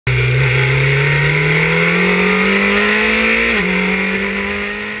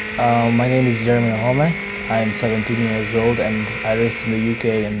My name is Wahome. I'm 17 years old and I raced in the UK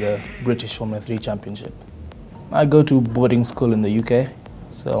in the British Formula 3 Championship. I go to boarding school in the UK,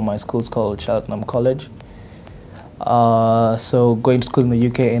 so my school's called Cheltenham College. So going to school in the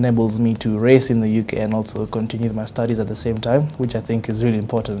UK enables me to race in the UK and also continue my studies at the same time, which I think is really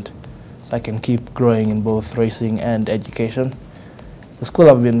important, so I can keep growing in both racing and education. The school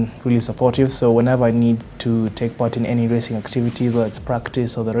have been really supportive, so whenever I need to take part in any racing activity, whether it's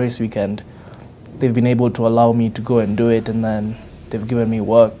practice or the race weekend, they've been able to allow me to go and do it, and then they've given me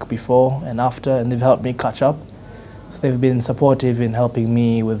work before and after, and they've helped me catch up. So they've been supportive in helping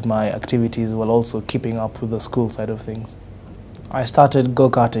me with my activities while also keeping up with the school side of things. I started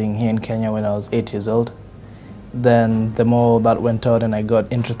go-karting here in Kenya when I was 8 years old. Then the more that went on and I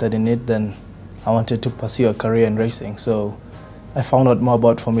got interested in it, then I wanted to pursue a career in racing. So I found out more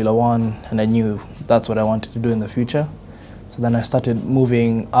about Formula 1 and I knew that's what I wanted to do in the future. So then I started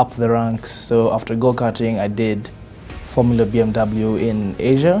moving up the ranks. So after go-karting, I did Formula BMW in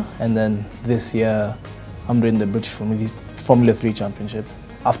Asia, and then this year I'm doing the British Formula 3 Championship.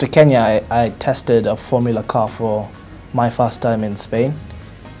 After Kenya, I tested a Formula car for my first time in Spain.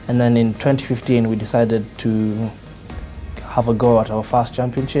 And then in 2015, we decided to have a go at our first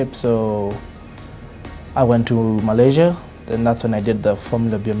championship. So I went to Malaysia. And that's when I did the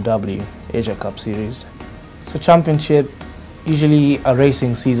Formula BMW Asia Cup Series. So championship, usually a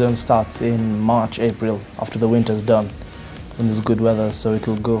racing season starts in March, April, after the winter's done, when there's good weather. So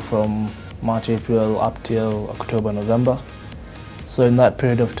it'll go from March, April up till October, November. So in that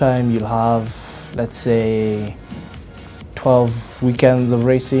period of time, you'll have, let's say, 12 weekends of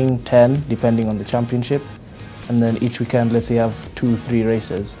racing, 10, depending on the championship. And then each weekend, let's say you have 2-3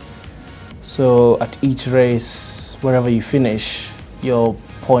 races. So at each race, wherever you finish, your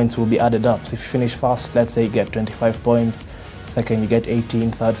points will be added up. So if you finish first, let's say you get 25 points, second you get 18,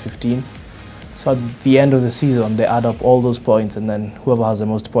 third 15. So at the end of the season, they add up all those points, and then whoever has the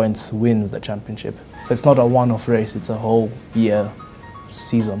most points wins the championship. So it's not a one-off race, it's a whole year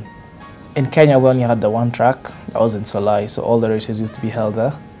season. In Kenya, we only had the one track, that was in Solai, so all the races used to be held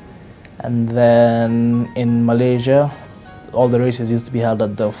there. And then in Malaysia, all the races used to be held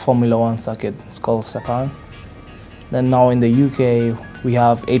at the Formula 1 circuit. It's called Sepang. Then now in the UK, we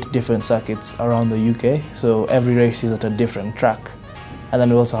have 8 different circuits around the UK. So every race is at a different track. And then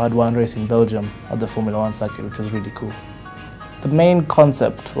we also had one race in Belgium at the Formula 1 circuit, which was really cool. The main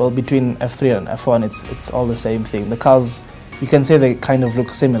concept, well, between F3 and F1, it's all the same thing. The cars, you can say they kind of look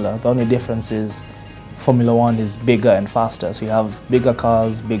similar. The only difference is Formula 1 is bigger and faster. So you have bigger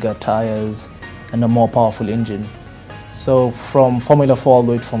cars, bigger tires, and a more powerful engine. So from Formula 4 all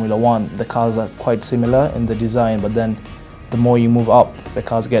the way to Formula 1, the cars are quite similar in the design, but then the more you move up, the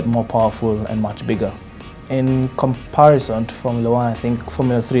cars get more powerful and much bigger. In comparison to Formula 1, I think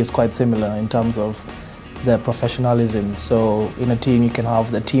Formula 3 is quite similar in terms of their professionalism. So in a team, you can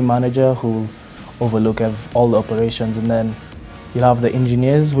have the team manager who overlook all the operations, and then you'll have the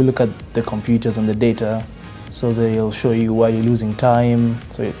engineers who look at the computers and the data. So they'll show you where you're losing time.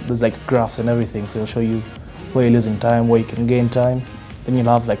 So there's like graphs and everything, so they'll show you where you're losing time, where you can gain time. Then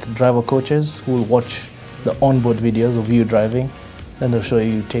you'll have like driver coaches who will watch the onboard videos of you driving. Then they'll show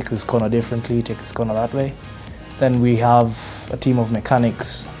you take this corner differently, take this corner that way. Then we have a team of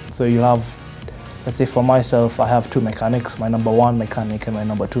mechanics. So you have, let's say for myself, I have 2 mechanics, my number 1 mechanic and my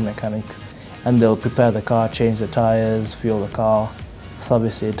number 2 mechanic. And they'll prepare the car, change the tires, fuel the car,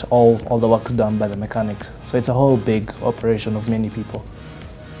 service it, all the work's done by the mechanics. So it's a whole big operation of many people.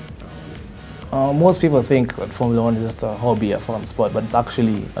 Most people think that Formula 1 is just a hobby, a fun sport, but it's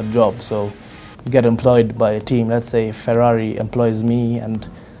actually a job. So you get employed by a team. Let's say Ferrari employs me and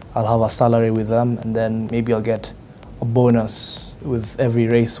I'll have a salary with them, and then maybe I'll get a bonus with every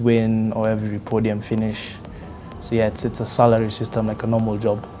race win or every podium finish. So yeah, it's a salary system like a normal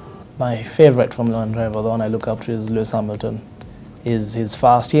job. My favorite Formula 1 driver, the one I look up to, is Lewis Hamilton. He's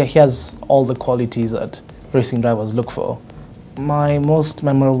fast. He has all the qualities that racing drivers look for. My most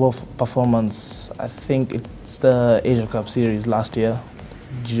memorable performance, I think it's the Asia Cup Series last year,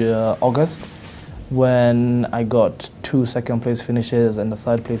 August, when I got 2 second-place finishes and a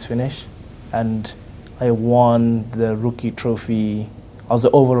third-place finish, and I won the rookie trophy. I was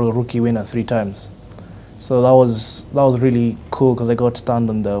the overall rookie winner 3 times. So that was really cool because I got to stand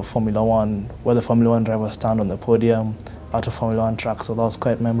on the Formula 1, where the Formula 1 drivers stand on the podium at a Formula 1 track. So that was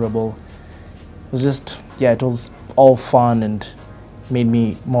quite memorable. It was just, yeah, it was all fun and made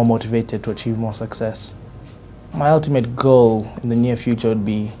me more motivated to achieve more success. My ultimate goal in the near future would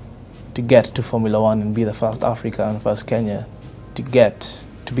be to get to Formula 1 and be the first Africa and first Kenya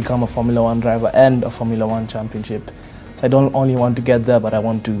to become a Formula 1 driver and a Formula 1 championship. So I don't only want to get there, but I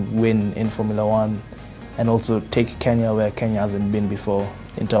want to win in Formula One and also take Kenya where Kenya hasn't been before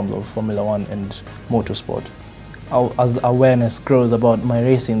in terms of Formula One and motorsport. As the awareness grows about my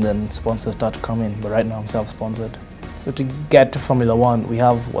racing, then sponsors start to come in, but right now I'm self-sponsored. So to get to Formula One, we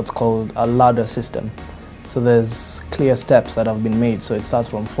have what's called a ladder system. So there's clear steps that have been made. So it starts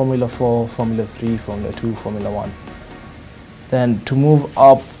from Formula 4, Formula 3, Formula 2, Formula 1. Then to move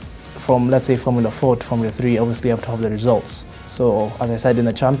up from, let's say, Formula 4 to Formula 3, obviously you have to have the results. So as I said in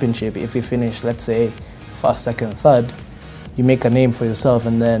the championship, if you finish, let's say, first, second, third, you make a name for yourself,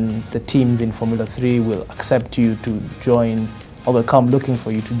 and then the teams in Formula 3 will accept you to join, or will come looking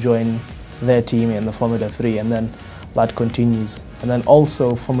for you to join their team in the Formula 3, and then that continues. And then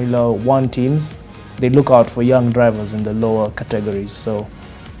also Formula 1 teams, they look out for young drivers in the lower categories. So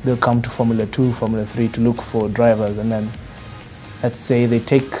they'll come to Formula 2, Formula 3 to look for drivers, and then let's say they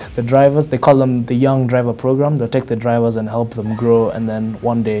take the drivers, they call them the young driver program. They'll take the drivers and help them grow, and then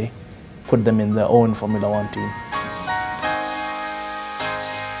one day put them in their own Formula 1 team.